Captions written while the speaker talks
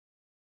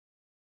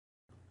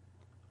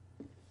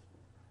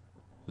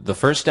The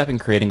first step in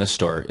creating a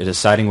store is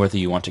deciding whether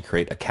you want to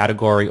create a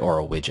category or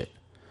a widget.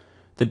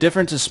 The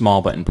difference is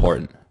small but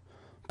important.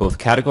 Both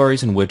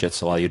categories and widgets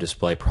allow you to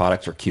display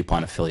product or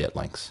coupon affiliate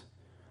links.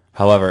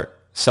 However,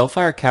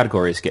 SellFire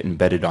categories get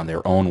embedded on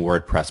their own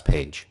WordPress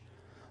page.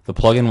 The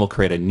plugin will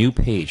create a new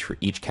page for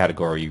each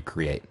category you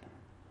create.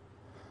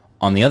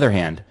 On the other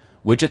hand,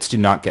 widgets do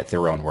not get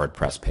their own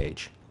WordPress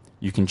page.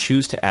 You can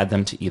choose to add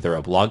them to either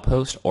a blog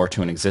post or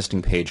to an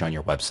existing page on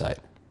your website.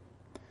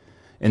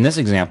 In this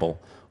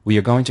example, we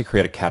are going to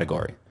create a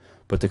category,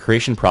 but the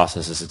creation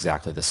process is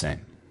exactly the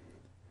same.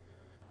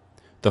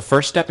 The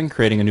first step in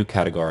creating a new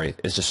category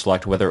is to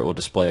select whether it will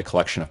display a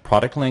collection of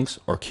product links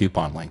or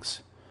coupon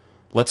links.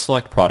 Let's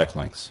select product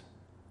links.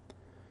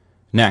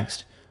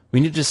 Next, we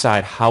need to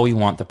decide how we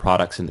want the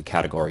products in the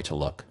category to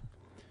look.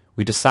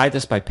 We decide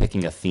this by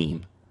picking a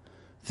theme.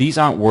 These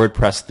aren't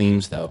WordPress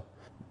themes though.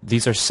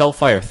 These are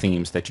SellFire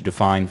themes that you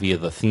define via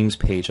the themes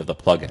page of the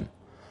plugin.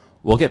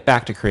 We'll get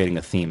back to creating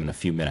a theme in a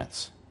few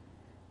minutes.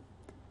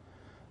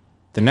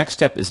 The next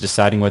step is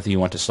deciding whether you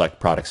want to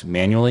select products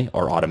manually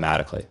or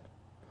automatically.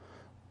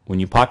 When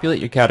you populate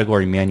your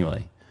category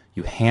manually,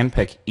 you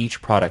handpick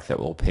each product that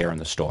will appear in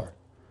the store.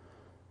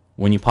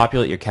 When you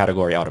populate your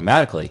category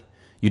automatically,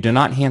 you do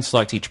not hand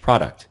select each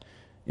product.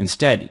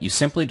 Instead, you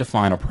simply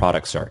define a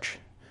product search.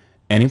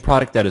 Any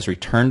product that is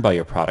returned by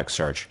your product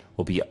search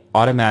will be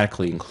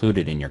automatically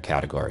included in your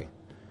category.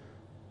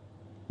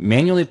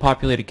 Manually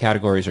populated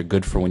categories are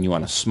good for when you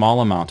want a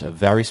small amount of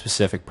very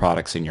specific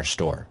products in your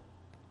store.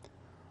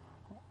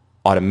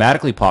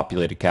 Automatically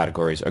populated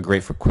categories are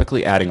great for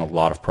quickly adding a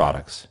lot of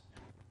products.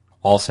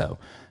 Also,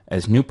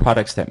 as new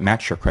products that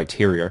match your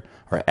criteria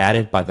are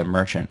added by the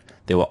merchant,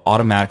 they will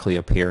automatically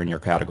appear in your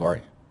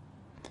category.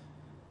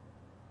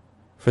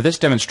 For this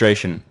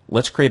demonstration,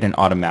 let's create an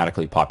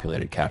automatically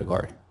populated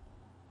category.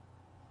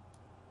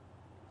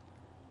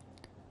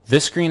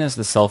 This screen is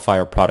the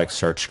SellFire product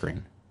search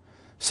screen.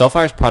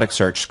 SellFire's product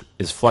search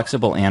is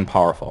flexible and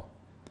powerful.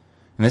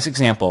 In this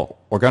example,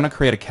 we're going to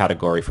create a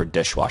category for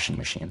dishwashing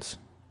machines.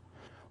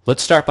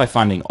 Let's start by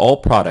finding all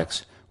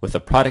products with a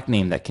product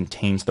name that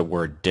contains the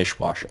word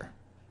dishwasher.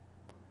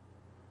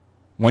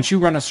 Once you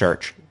run a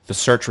search, the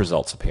search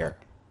results appear.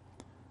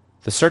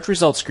 The search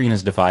results screen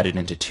is divided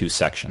into two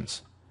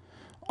sections.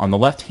 On the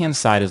left-hand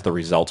side is the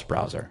results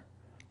browser.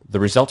 The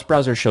results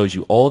browser shows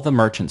you all of the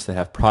merchants that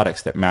have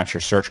products that match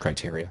your search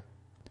criteria.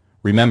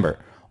 Remember,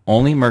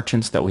 only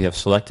merchants that we have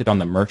selected on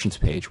the merchants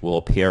page will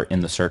appear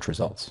in the search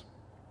results.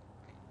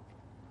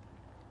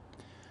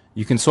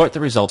 You can sort the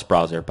results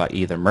browser by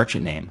either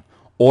merchant name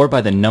or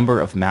by the number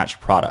of matched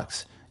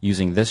products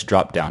using this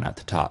drop-down at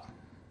the top.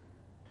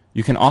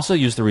 You can also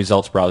use the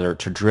results browser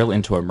to drill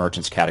into a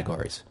merchant's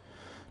categories.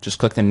 Just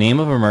click the name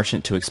of a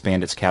merchant to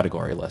expand its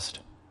category list.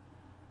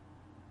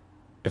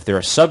 If there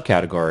are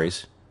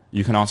subcategories,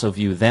 you can also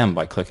view them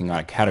by clicking on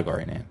a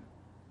category name.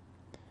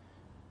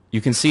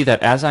 You can see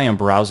that as I am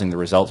browsing the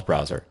results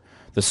browser,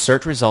 the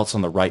search results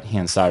on the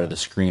right-hand side of the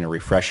screen are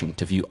refreshing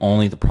to view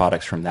only the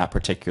products from that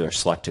particular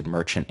selected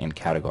merchant and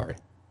category.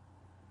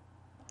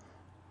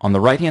 On the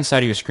right-hand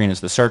side of your screen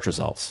is the search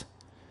results.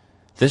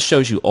 This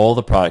shows you all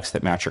the products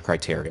that match your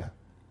criteria.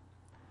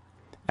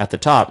 At the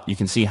top, you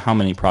can see how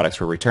many products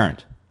were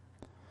returned.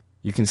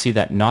 You can see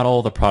that not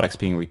all the products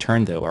being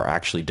returned, though, are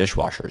actually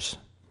dishwashers.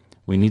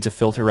 We need to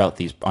filter out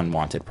these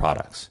unwanted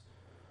products.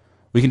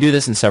 We can do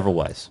this in several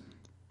ways.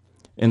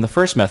 In the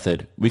first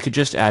method, we could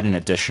just add an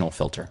additional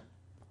filter.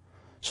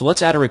 So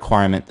let's add a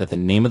requirement that the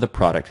name of the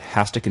product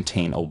has to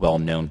contain a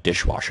well-known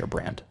dishwasher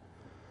brand.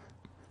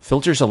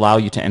 Filters allow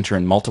you to enter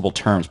in multiple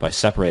terms by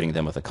separating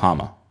them with a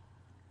comma.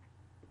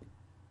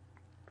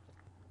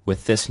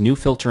 With this new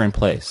filter in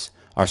place,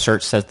 our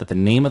search says that the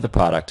name of the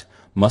product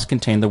must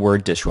contain the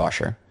word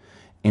dishwasher,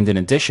 and in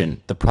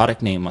addition, the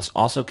product name must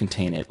also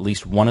contain at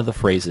least one of the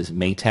phrases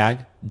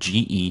Maytag,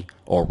 GE,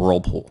 or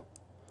Whirlpool.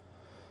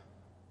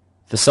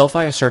 The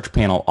SellFire search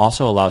panel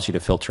also allows you to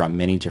filter on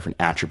many different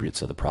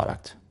attributes of the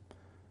product.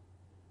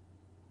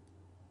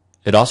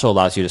 It also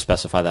allows you to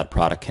specify that a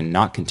product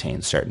cannot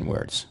contain certain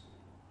words.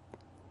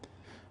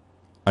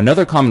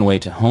 Another common way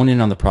to hone in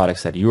on the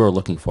products that you are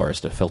looking for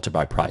is to filter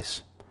by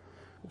price.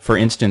 For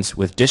instance,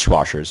 with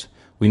dishwashers,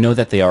 we know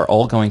that they are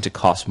all going to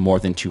cost more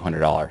than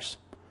 $200.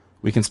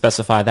 We can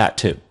specify that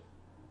too.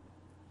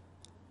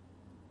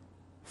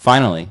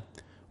 Finally,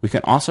 we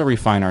can also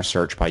refine our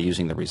search by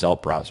using the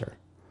result browser.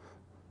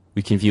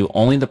 We can view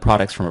only the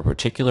products from a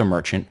particular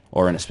merchant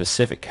or in a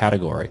specific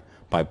category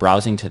by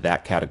browsing to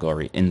that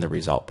category in the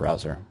result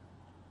browser.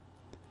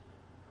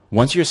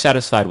 Once you're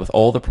satisfied with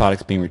all the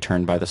products being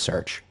returned by the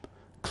search,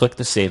 click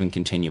the Save and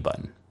Continue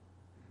button.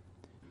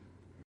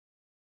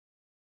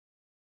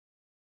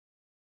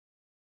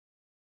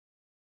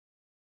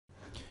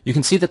 You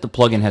can see that the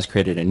plugin has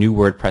created a new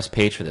WordPress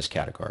page for this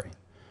category.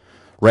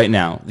 Right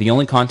now, the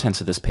only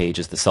contents of this page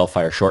is the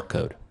SellFire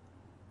shortcode.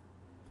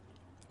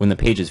 When the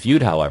page is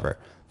viewed, however,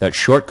 that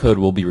shortcode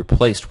will be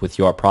replaced with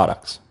your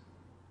products.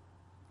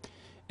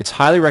 It's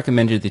highly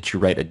recommended that you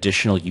write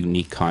additional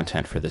unique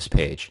content for this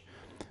page.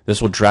 This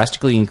will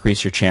drastically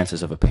increase your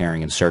chances of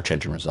appearing in search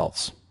engine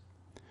results.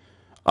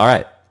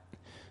 Alright,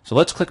 so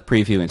let's click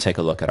Preview and take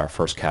a look at our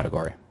first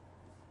category.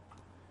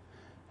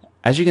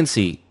 As you can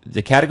see,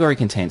 the category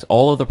contains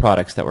all of the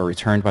products that were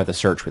returned by the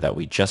search that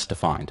we just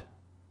defined.